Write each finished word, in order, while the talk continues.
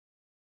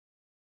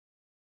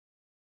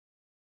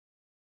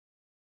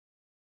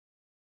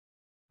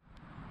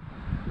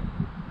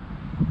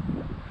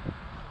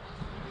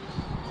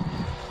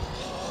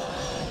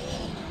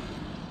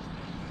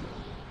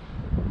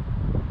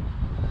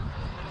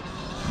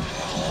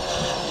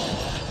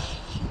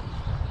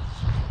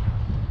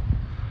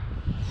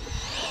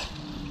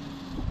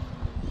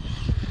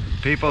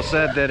People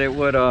said that it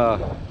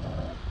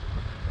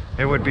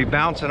would be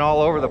bouncing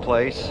all over the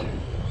place.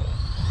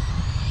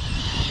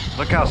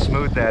 Look how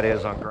smooth that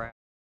is on grass.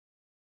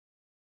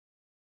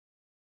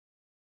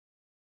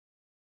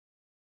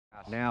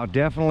 Now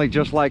definitely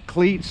just like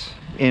cleats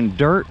in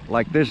dirt,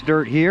 like this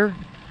dirt here,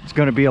 it's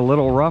going to be a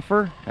little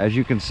rougher, as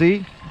you can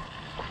see.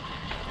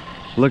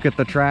 Look at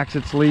the tracks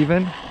it's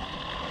leaving.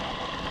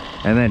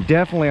 And then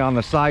definitely on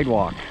the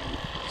sidewalk,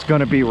 it's going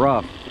to be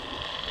rough.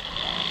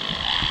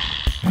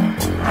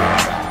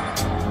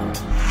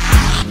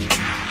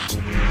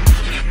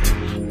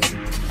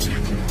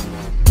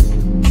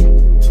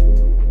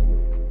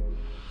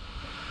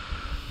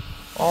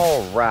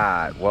 All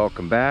right,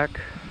 welcome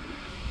back.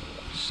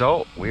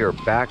 So we are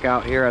back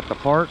out here at the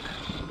park.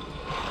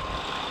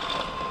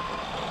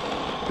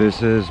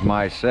 This is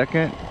my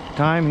second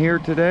time here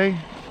today.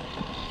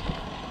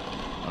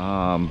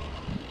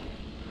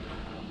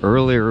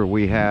 Earlier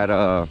we had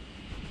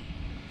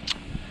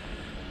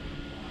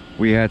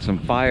some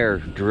fire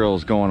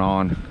drills going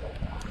on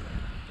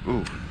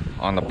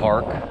the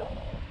park.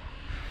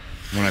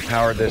 When I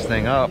powered this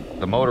thing up,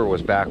 the motor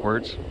was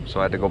backwards, so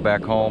I had to go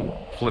back home,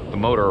 flip the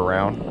motor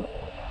around,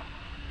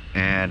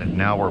 and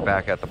now we're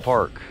back at the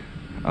park.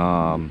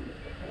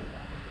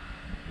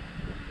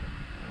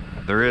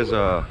 There is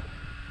a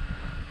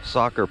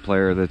soccer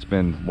player that's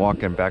been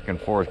walking back and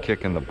forth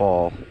kicking the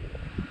ball,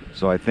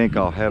 so I think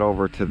I'll head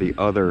over to the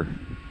other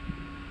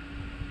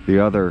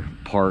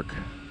park.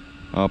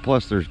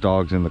 Plus there's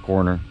dogs in the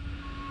corner,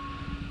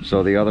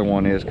 so the other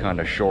one is kind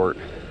of short.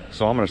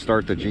 So I'm going to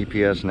start the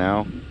GPS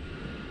now,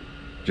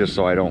 just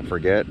so I don't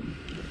forget,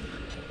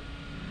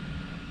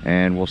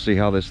 and we'll see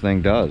how this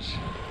thing does.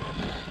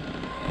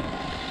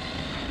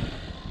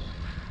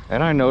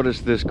 And I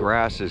noticed this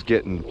grass is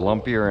getting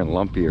lumpier and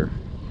lumpier,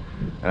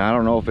 and I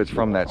don't know if it's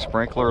from that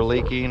sprinkler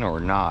leaking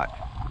or not.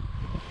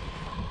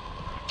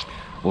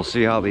 We'll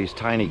see how these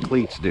tiny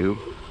cleats do.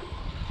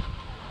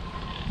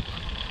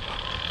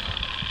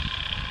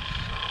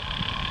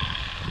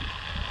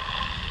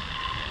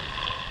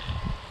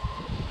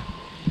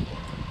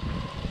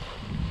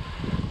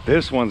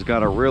 This one's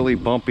got a really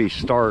bumpy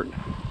start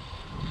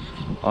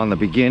on the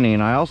beginning.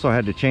 I also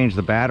had to change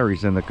the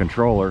batteries in the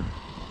controller.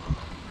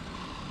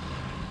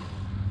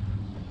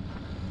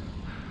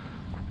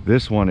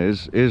 This one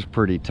is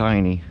pretty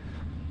tiny.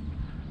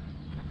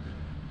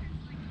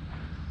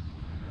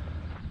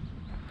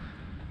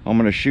 I'm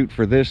going to shoot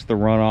for this, the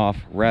runoff,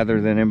 rather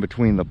than in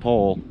between the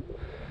pole.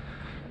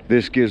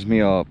 This gives me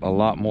a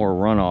lot more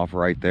runoff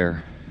right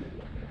there.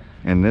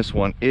 And this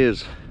one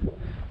is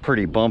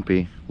pretty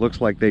bumpy. Looks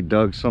like they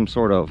dug some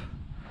sort of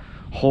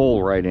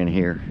hole right in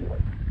here.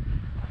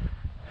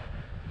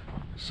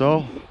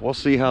 So we'll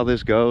see how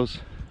this goes.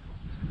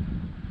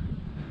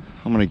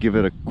 I'm gonna give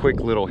it a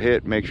quick little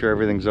hit, make sure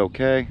everything's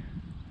okay.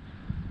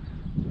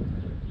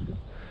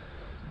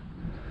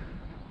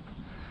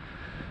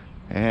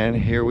 And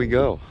here we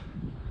go.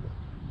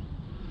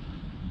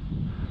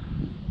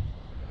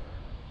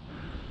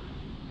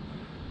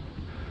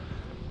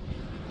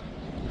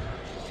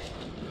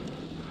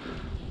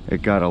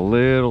 It got a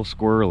little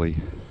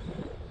squirrely.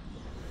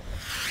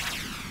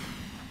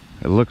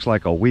 It looks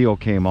like a wheel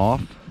came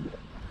off.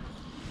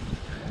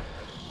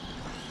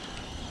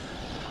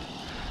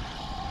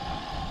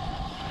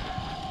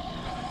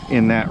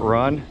 In that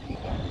run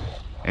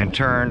and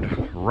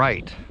turned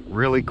right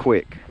really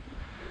quick.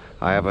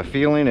 I have a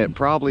feeling it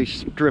probably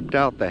stripped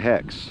out the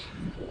hex,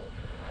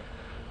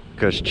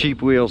 because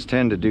cheap wheels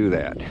tend to do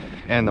that.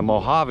 And the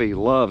Mojave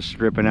loves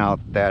stripping out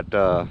that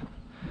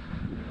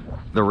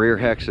the rear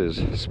hexes,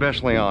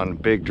 especially on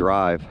big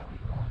drive.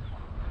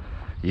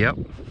 Yep.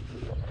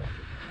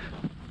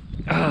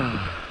 The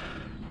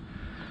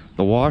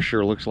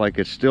washer looks like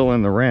it's still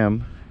in the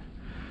rim,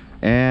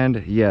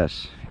 and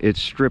yes, it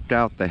stripped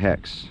out the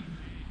hex.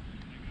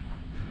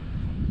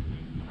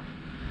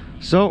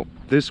 So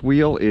this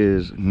wheel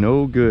is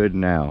no good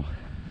now,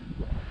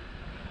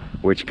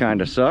 which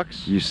kind of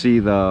sucks. You see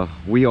the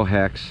wheel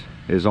hex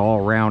is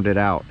all rounded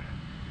out.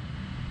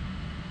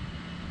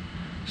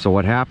 So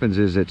what happens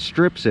is it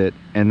strips it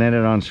and then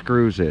it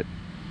unscrews it,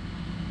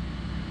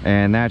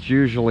 and that's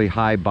usually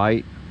high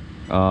bite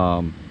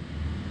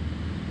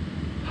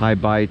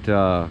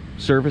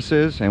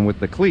surfaces, and with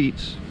the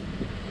cleats,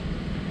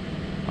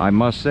 I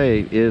must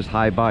say, is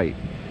high bite.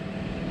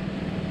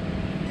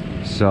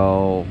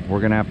 So we're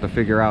gonna have to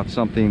figure out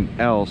something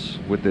else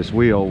with this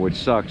wheel, which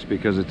sucks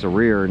because it's a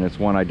rear and it's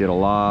one I did a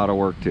lot of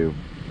work to.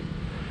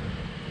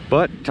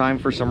 But time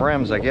for some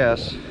rims, I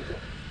guess.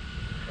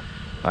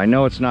 I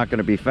know it's not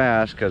gonna be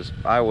fast because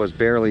I was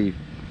barely,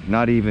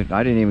 I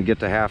didn't even get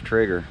to half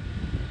trigger.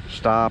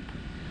 Stop,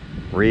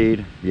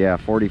 read, yeah,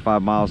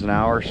 45 miles an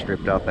hour,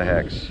 stripped out the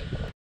hex.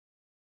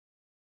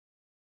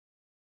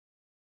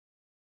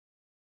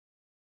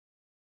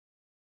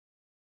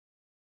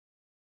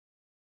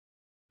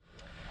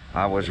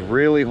 I was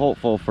really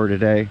hopeful for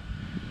today,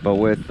 but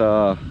with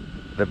the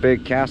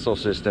big castle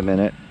system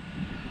in it,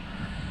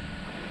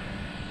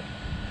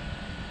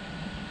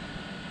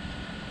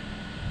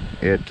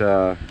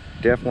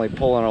 definitely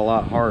pulling a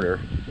lot harder.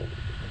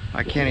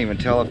 I can't even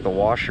tell if the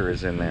washer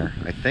is in there.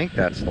 I think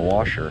that's the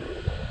washer.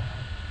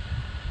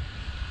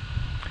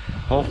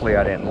 Hopefully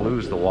I didn't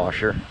lose the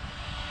washer.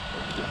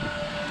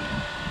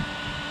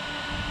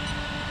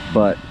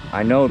 But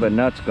I know the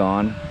nut's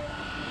gone.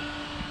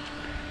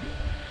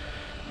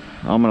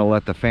 I'm gonna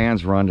let the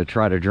fans run to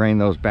try to drain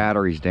those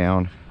batteries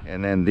down.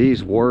 And then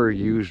these were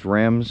used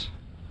rims.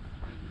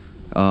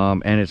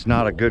 And it's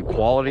not a good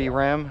quality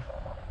rim.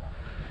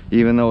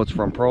 Even though it's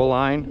from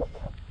Proline,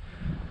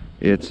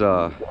 it's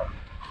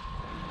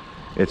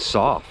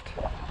soft.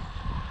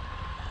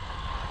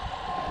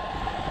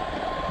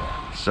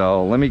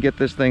 So let me get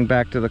this thing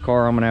back to the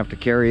car. I'm gonna have to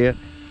carry it,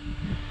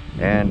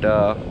 and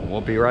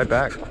we'll be right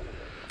back.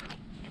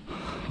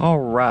 All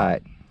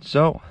right,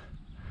 so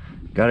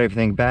got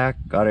everything back,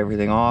 got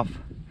everything off.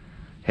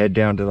 Head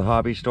down to the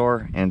hobby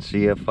store and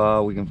see if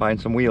we can find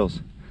some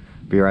wheels.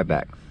 Be right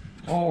back.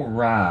 All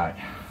right,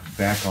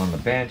 back on the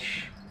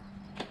bench.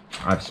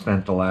 I've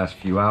spent the last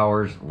few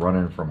hours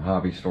running from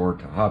hobby store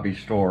to hobby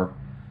store.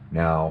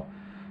 Now,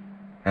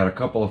 had a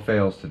couple of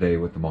fails today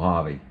with the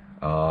Mojave.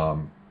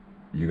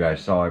 You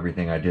guys saw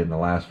everything I did in the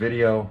last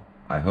video.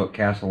 I hooked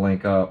Castle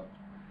Link up.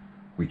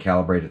 We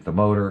calibrated the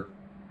motor.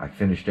 I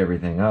finished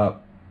everything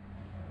up,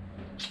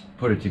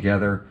 put it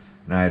together,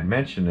 and I had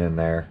mentioned in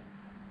there,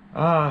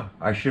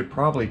 I should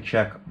probably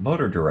check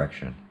motor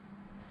direction.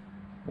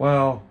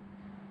 Well,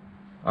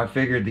 I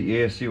figured the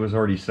ESC was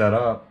already set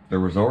up. There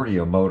was already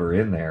a motor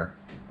in there.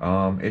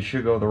 It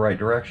should go the right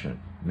direction.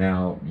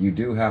 Now, you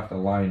do have to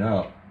line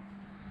up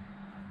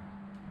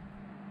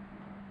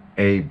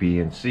A, B,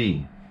 and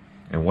C.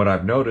 And what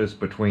I've noticed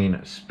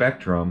between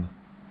Spectrum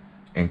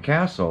and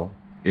Castle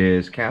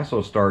is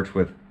Castle starts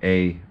with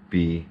A,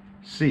 B,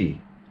 C.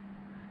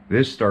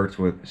 This starts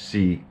with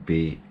C,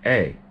 B,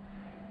 A.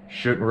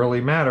 Shouldn't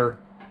really matter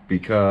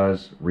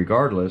because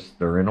regardless,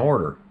 they're in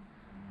order.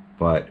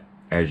 But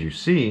as you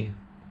see,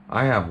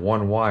 I have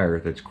one wire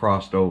that's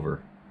crossed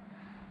over.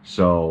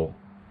 So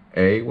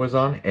A was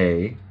on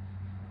A,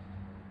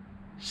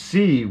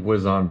 C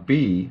was on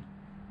B,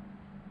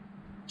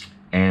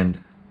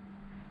 and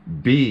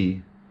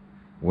B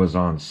was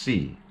on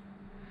C.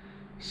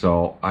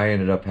 So I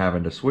ended up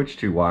having to switch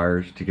two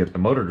wires to get the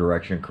motor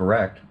direction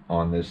correct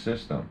on this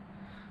system.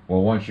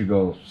 Well, once you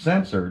go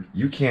censored,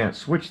 you can't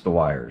switch the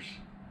wires.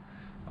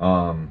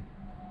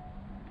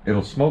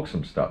 It'll smoke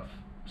some stuff,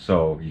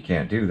 so you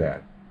can't do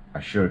that.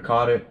 I should have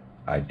caught it.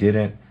 I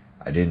didn't.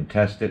 I didn't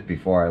test it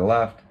before I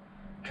left.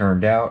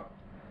 Turned out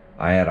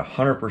I had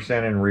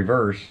 100% in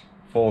reverse,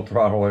 full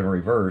throttle in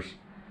reverse,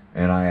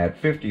 and I had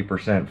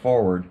 50%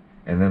 forward,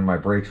 and then my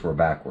brakes were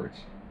backwards.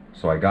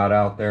 So I got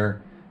out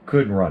there,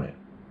 couldn't run it.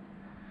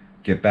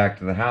 Get back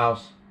to the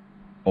house,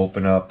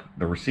 open up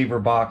the receiver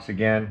box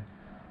again,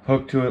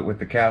 hook to it with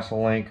the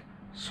Castle Link,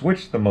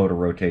 switch the motor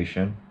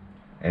rotation,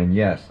 and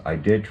yes, I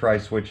did try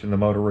switching the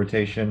motor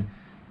rotation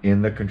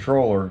in the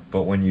controller,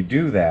 but when you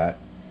do that,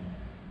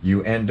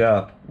 you end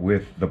up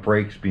with the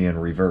brakes being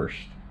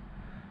reversed.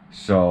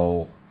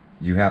 So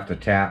you have to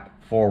tap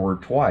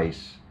forward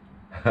twice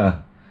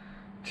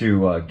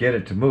to get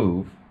it to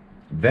move.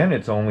 Then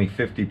it's only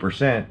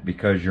 50%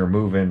 because you're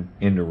moving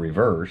into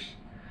reverse.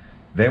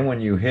 Then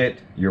when you hit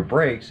your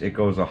brakes, it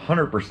goes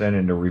 100%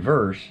 into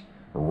reverse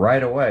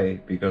right away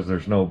because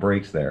there's no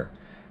brakes there.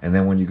 And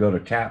then when you go to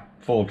tap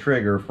full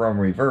trigger from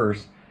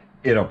reverse,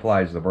 it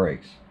applies the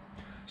brakes.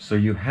 So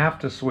you have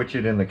to switch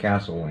it in the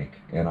Castle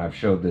Link, and I've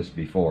showed this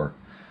before.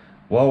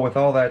 Well, with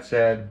all that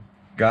said,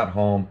 got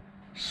home,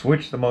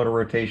 switched the motor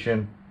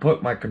rotation,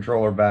 put my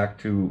controller back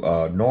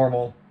to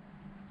normal,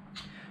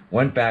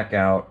 went back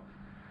out.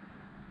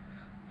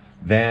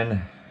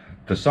 Then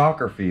the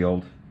soccer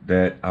field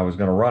that I was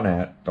going to run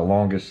at, the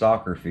longest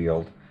soccer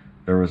field,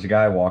 there was a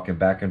guy walking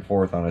back and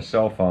forth on a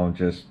cell phone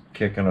just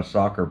kicking a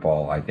soccer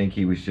ball. I think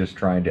he was just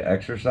trying to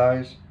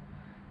exercise.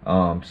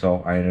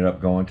 So I ended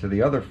up going to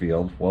the other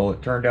field. Well,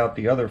 it turned out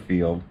the other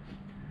field,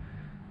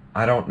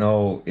 I don't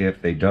know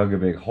if they dug a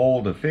big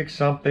hole to fix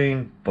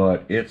something,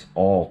 but it's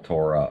all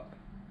tore up.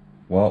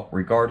 Well,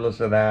 regardless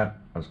of that,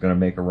 I was going to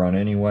make a run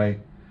anyway.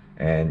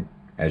 And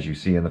as you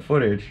see in the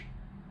footage,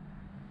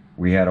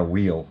 we had a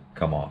wheel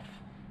come off.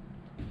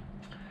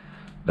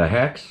 The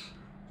hex,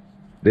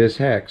 this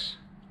hex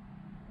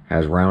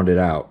has rounded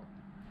out.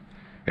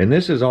 And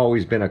this has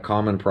always been a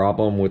common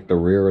problem with the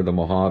rear of the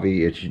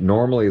Mojave. It's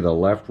normally the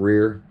left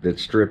rear that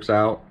strips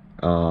out.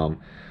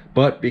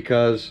 But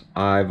because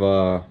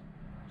I've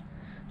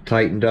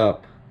tightened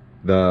up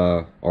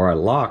I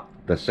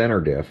locked the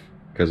center diff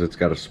because it's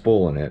got a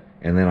spool in it,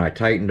 and then I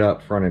tightened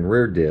up front and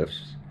rear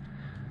diffs,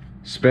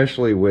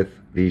 especially with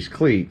these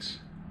cleats,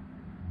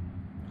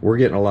 we're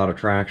getting a lot of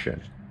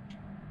traction.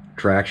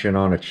 Traction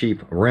on a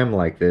cheap rim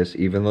like this,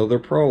 even though they're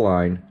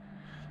Proline,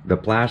 the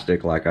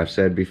plastic, like I've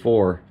said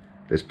before,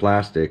 this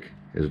plastic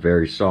is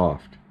very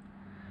soft.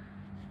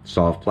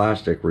 Soft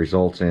plastic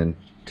results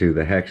into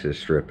the hexes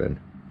stripping.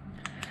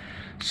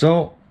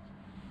 So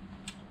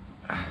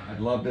I'd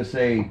love to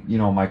say, you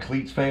know, my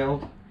cleats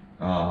failed,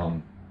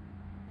 but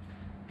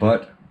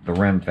the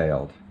rim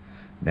failed.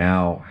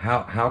 Now,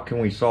 how can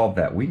we solve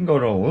that? We can go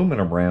to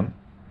aluminum rim.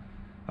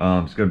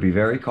 It's going to be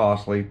very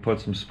costly. Put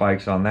some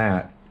spikes on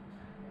that.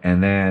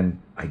 And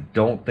then I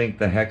don't think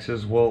the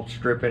hexes will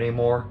strip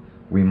anymore.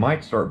 We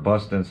might start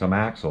busting some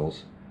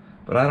axles,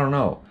 but I don't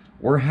know.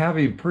 We're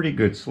having pretty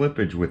good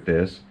slippage with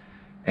this,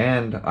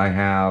 and I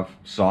have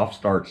soft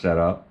start set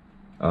up.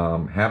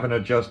 Haven't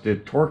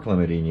adjusted torque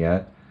limiting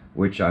yet,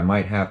 which I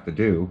might have to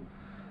do,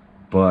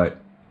 but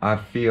I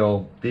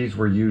feel these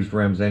were used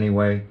rims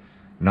anyway.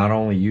 Not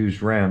only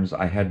used rims,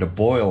 I had to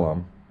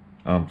boil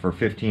them for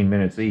 15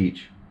 minutes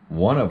each.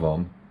 One of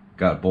them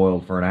got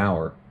boiled for an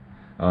hour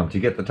to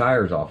get the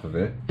tires off of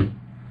it,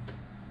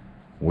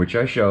 which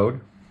I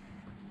showed.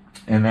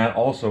 And that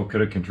also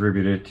could have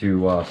contributed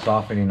to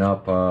softening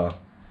up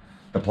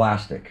the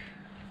plastic.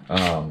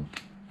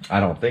 I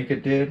don't think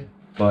it did,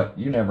 but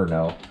you never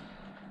know.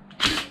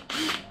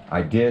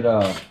 I did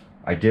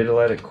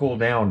let it cool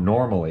down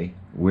normally,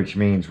 which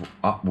means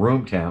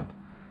room temp.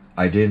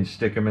 I didn't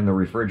stick them in the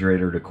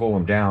refrigerator to cool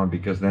them down,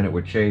 because then it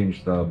would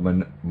change the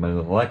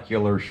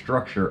molecular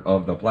structure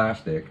of the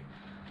plastic,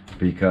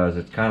 because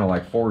it's kind of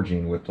like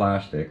forging with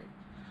plastic.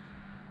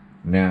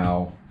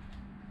 Now,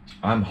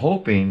 I'm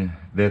hoping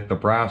that the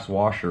brass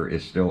washer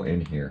is still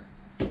in here.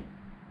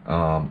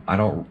 I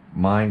don't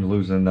mind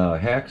losing the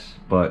hex,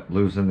 but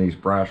losing these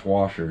brass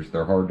washers,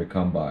 they're hard to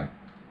come by.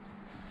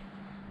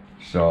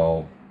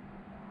 So,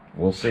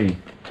 we'll see.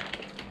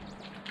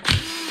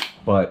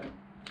 But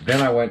then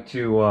I went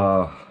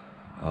to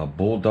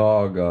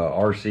Bulldog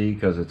RC,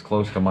 because it's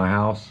close to my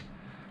house.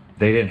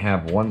 They didn't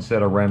have one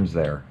set of rims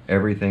there.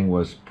 Everything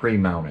was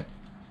pre-mounted.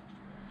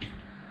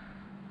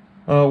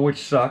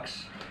 Which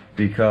sucks,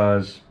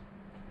 because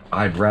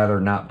I'd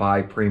rather not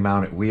buy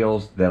pre-mounted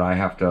wheels that I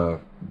have to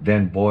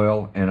then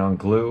boil and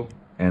unglue,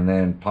 and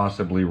then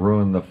possibly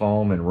ruin the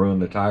foam and ruin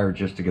the tire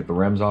just to get the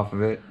rims off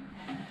of it.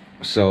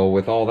 So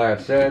with all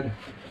that said,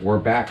 we're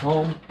back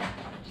home.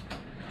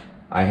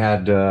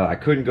 I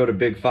couldn't go to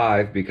Big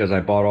 5 because I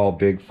bought all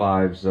Big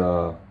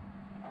 5's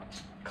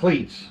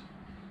cleats,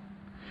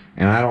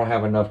 and I don't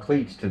have enough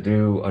cleats to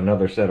do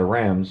another set of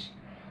rims.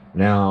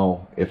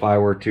 Now, if I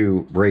were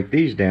to break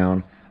these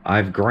down,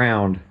 I've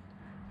ground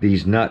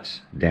these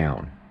nuts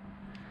down,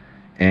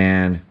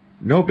 and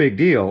no big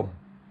deal,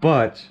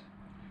 but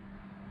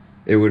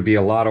it would be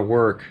a lot of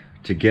work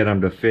to get them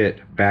to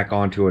fit back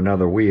onto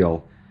another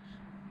wheel,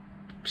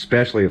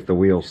 especially if the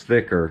wheel's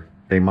thicker.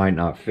 They might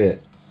not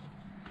fit.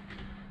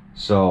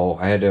 So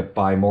I had to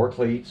buy more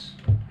cleats.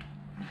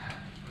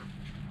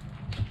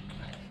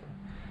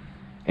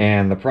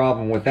 And the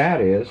problem with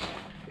that is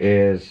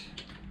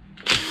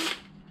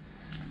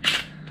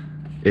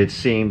it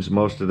seems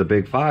most of the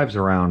Big 5s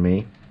around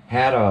me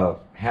had a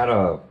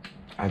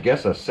I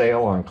guess a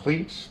sale on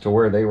cleats, to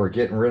where they were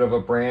getting rid of a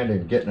brand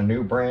and getting a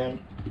new brand.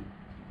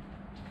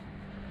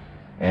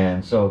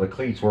 And so the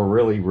cleats were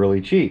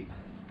really cheap.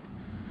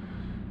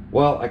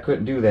 Well, I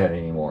couldn't do that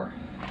anymore.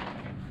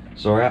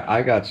 So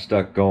I got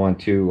stuck going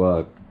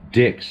to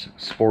Dick's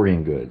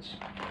Sporting Goods.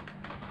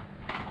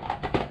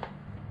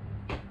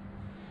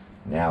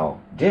 Now,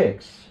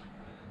 Dick's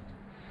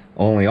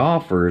only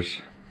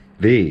offers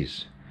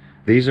these.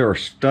 These are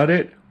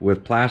studded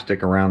with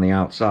plastic around the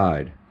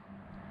outside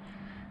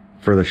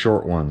for the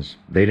short ones.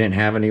 They didn't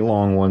have any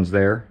long ones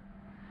there.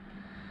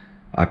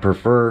 I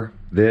prefer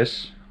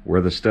this,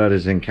 where the stud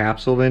is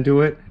encapsulated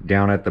into it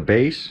down at the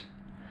base,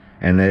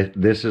 and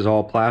this is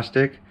all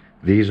plastic.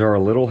 These are a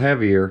little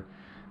heavier,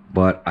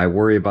 but I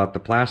worry about the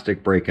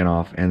plastic breaking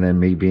off and then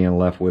me being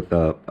left with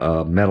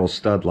a metal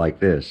stud like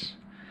this.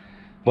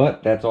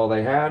 But that's all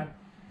they had.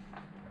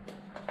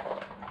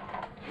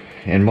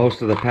 And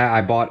most of the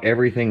I bought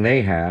everything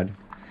they had,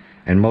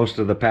 and most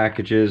of the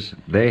packages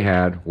they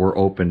had were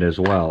opened as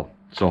well.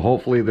 So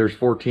hopefully there's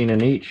 14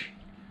 in each.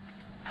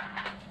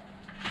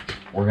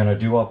 We're gonna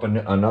do up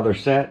another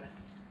set.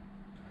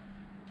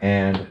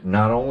 And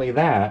not only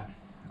that,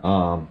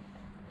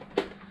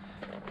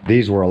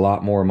 these were a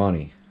lot more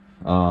money.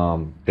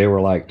 They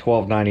were like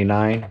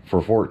 $12.99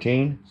 for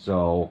 14.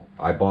 So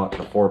I bought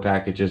the 4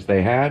 packages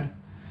they had.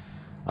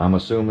 I'm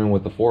assuming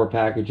with the 4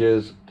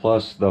 packages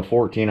plus the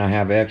 14 I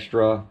have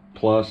extra,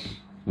 plus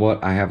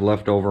what I have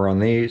left over on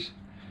these,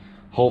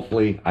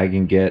 hopefully I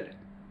can get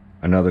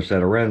another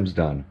set of rims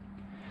done.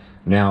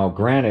 Now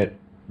granted,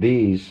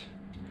 these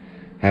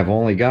have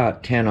only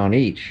got 10 on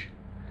each,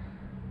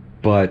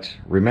 but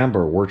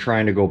remember, we're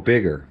trying to go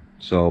bigger.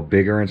 So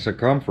bigger in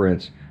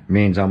circumference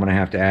means I'm gonna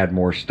have to add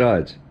more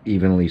studs,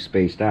 evenly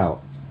spaced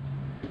out,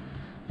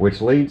 which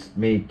leads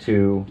me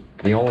to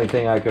the only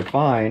thing I could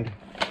find,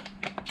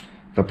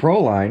 the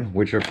Pro line,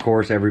 which of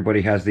course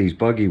everybody has these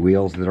buggy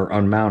wheels that are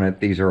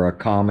unmounted. These are a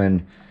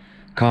common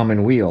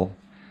wheel.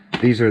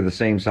 These are the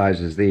same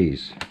size as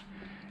these,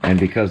 and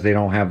because they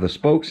don't have the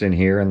spokes in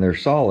here and they're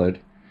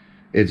solid,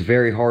 it's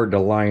very hard to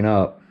line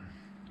up.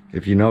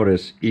 If you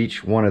notice,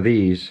 each one of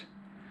these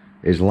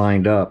is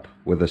lined up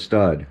with a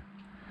stud,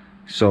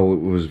 so it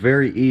was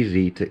very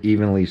easy to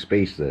evenly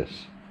space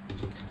this.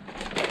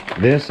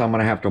 This I'm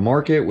gonna have to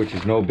mark it, which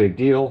is no big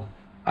deal.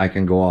 I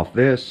can go off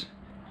this,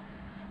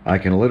 I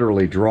can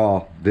literally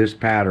draw this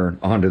pattern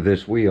onto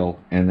this wheel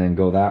and then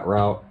go that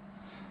route.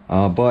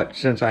 But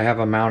since I have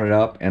them mounted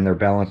up and they're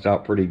balanced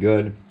out pretty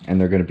good, and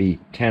they're going to be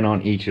 10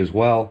 on each as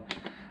well,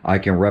 I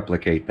can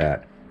replicate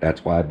that.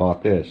 That's why I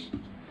bought this.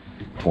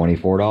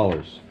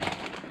 $24.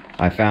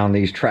 I found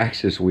these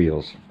Traxxas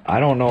wheels. I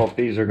don't know if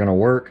these are going to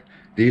work.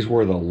 These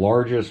were the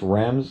largest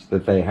rims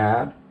that they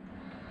had,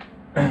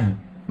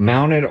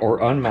 mounted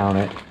or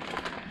unmounted,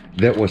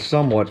 that was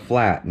somewhat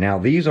flat. Now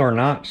these are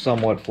not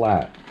somewhat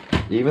flat,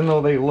 even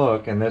though they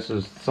look, and this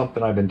is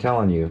something I've been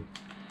telling you,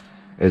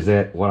 is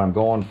that what I'm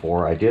going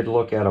for. I did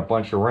look at a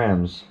bunch of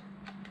rims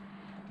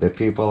that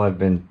people have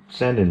been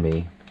sending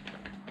me.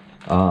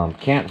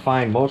 Can't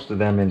find most of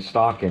them in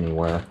stock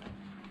anywhere.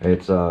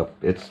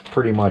 It's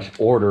pretty much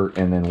order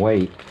and then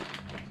wait.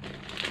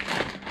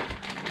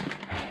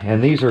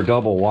 And these are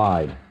double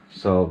wide,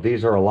 so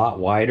these are a lot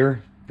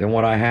wider than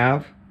what I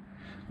have,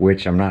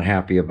 which I'm not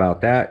happy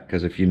about that,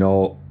 because if you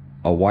know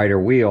a wider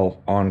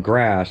wheel on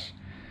grass,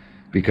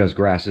 because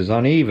grass is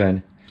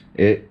uneven,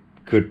 it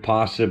could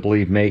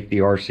possibly make the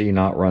RC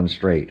not run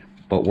straight.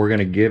 But we're going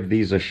to give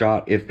these a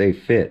shot if they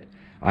fit.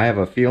 I have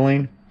a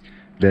feeling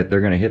that they're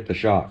going to hit the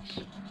shots.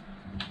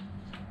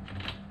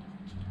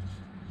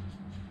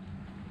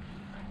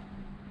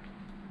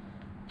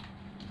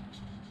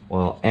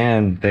 Well,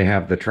 and they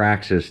have the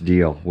Traxxas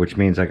deal, which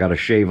means I got to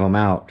shave them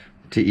out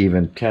to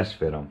even test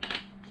fit them.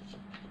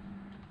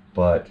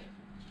 But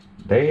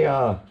they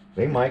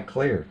might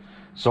clear.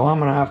 So I'm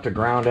gonna have to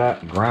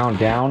ground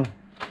down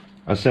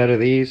a set of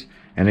these,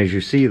 and as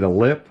you see the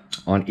lip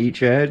on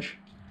each edge,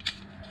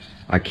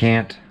 I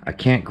can't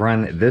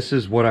grind it. This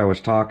is what I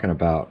was talking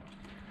about.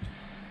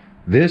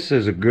 This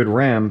is a good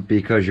rim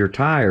because your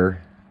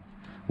tire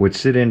would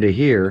sit into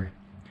here,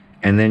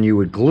 and then you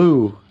would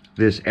glue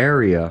this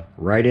area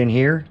right in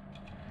here,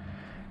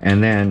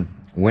 and then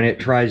when it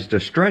tries to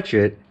stretch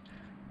it,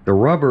 the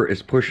rubber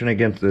is pushing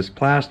against this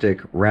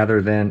plastic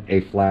rather than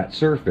a flat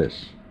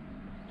surface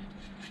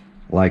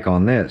like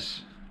on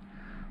this.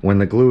 When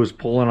the glue is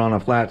pulling on a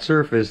flat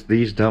surface,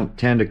 these tend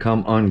to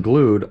come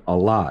unglued a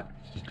lot.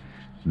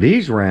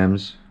 These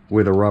rims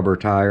with a rubber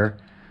tire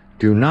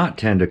do not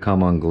tend to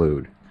come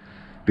unglued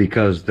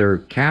because they're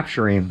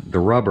capturing the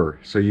rubber,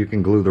 so you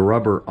can glue the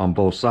rubber on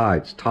both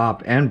sides,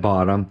 top and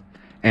bottom,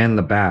 and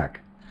the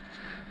back.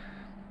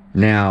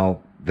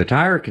 Now the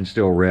tire can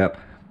still rip,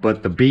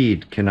 but the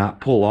bead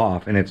cannot pull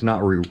off, and it's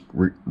not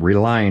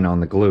relying on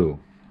the glue.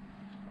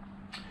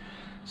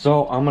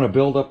 So I'm going to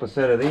build up a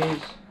set of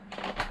these.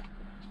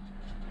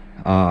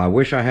 I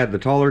wish I had the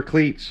taller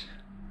cleats,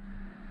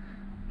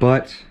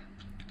 but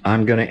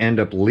I'm going to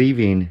end up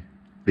leaving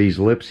these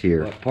lips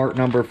here. The part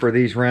number for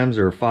these rims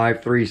are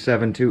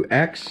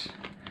 5372X.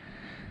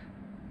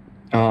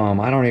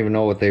 I don't even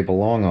know what they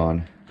belong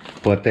on,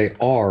 but they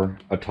are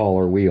a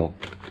taller wheel.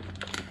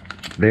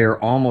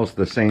 They're almost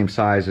the same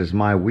size as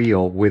my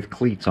wheel with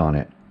cleats on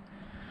it.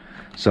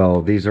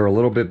 So these are a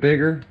little bit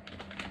bigger.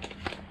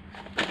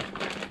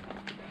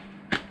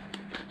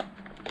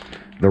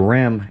 The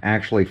rim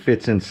actually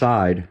fits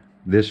inside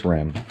this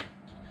rim.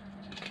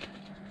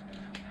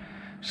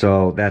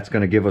 So that's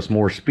going to give us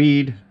more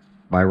speed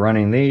by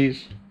running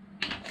these.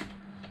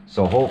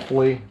 So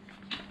hopefully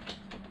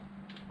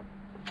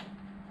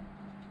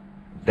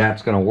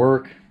that's going to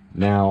work.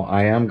 Now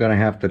I am going to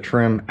have to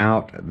trim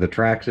out the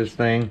Traxxas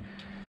thing.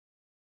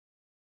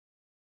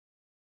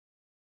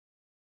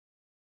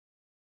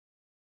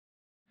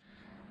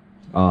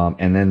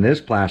 And then this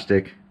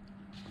plastic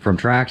from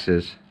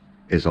Traxxas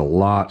is a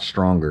lot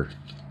stronger.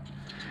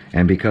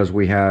 And because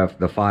we have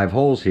the 5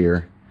 holes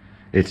here,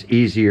 it's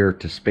easier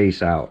to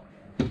space out.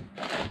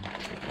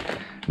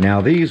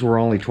 Now these were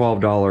only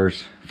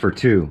 $12 for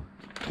 2,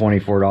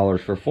 $24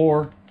 for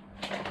 4,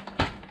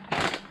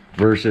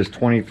 versus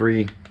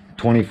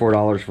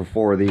 $24 for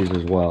 4 of these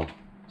as well.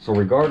 So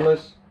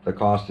regardless, the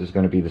cost is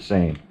going to be the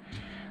same.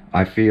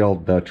 I feel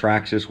the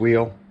Traxxas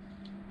wheel,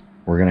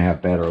 we're going to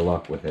have better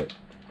luck with it.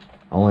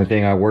 Only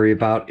thing I worry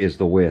about is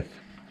the width.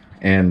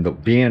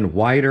 And being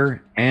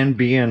wider and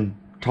being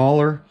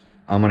taller,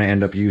 I'm going to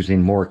end up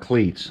using more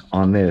cleats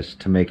on this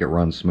to make it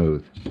run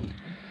smooth.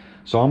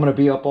 So I'm going to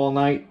be up all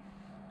night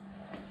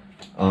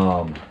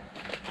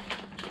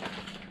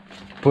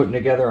putting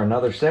together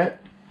another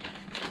set,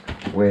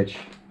 which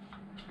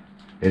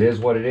it is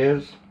what it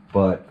is,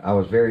 but I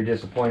was very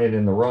disappointed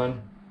in the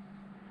run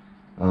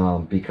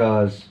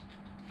because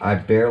I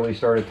barely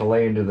started to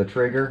lay into the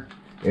trigger.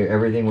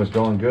 Everything was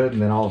going good,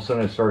 and then all of a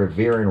sudden it started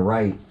veering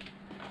right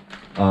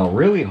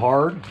really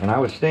hard, and I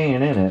was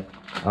staying in it,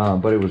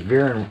 but it was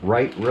veering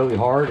right really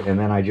hard, and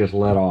then I just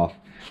let off.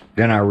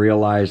 Then I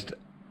realized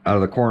out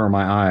of the corner of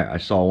my eye I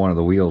saw one of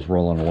the wheels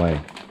rolling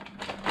away.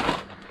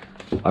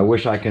 I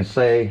wish I can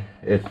say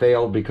it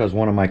failed because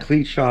one of my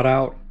cleats shot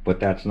out, but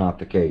that's not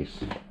the case.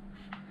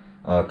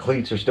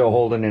 Cleats are still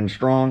holding in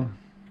strong,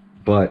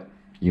 but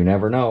you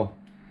never know.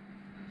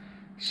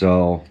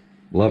 So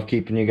love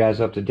keeping you guys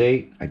up to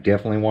date. I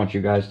definitely want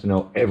you guys to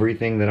know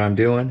everything that I'm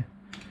doing,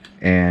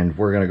 and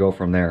we're going to go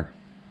from there.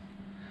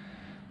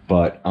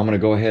 But I'm going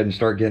to go ahead and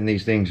start getting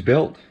these things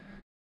built.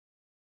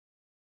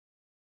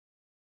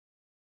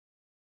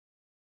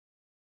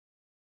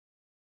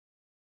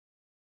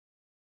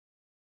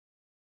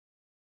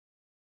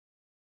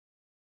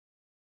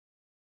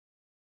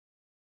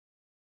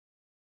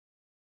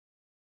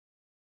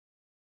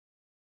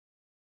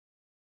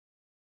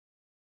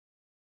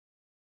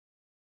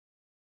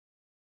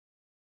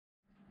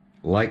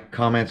 Like,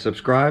 comment,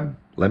 subscribe.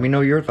 Let me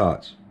know your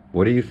thoughts.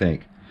 What do you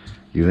think?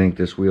 You think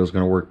this wheel is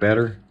going to work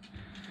better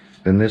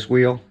than this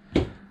wheel?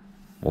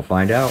 We'll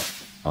find out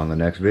on the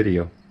next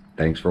video.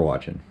 Thanks for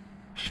watching.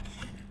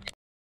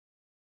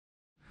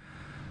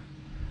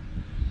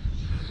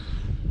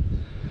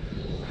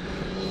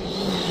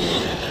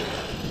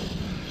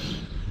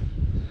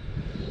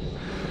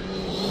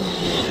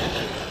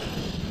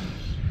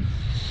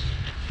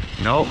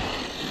 Nope.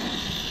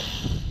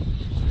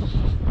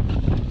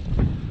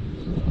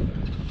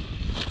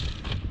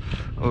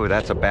 Oh,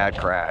 that's a bad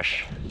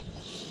crash.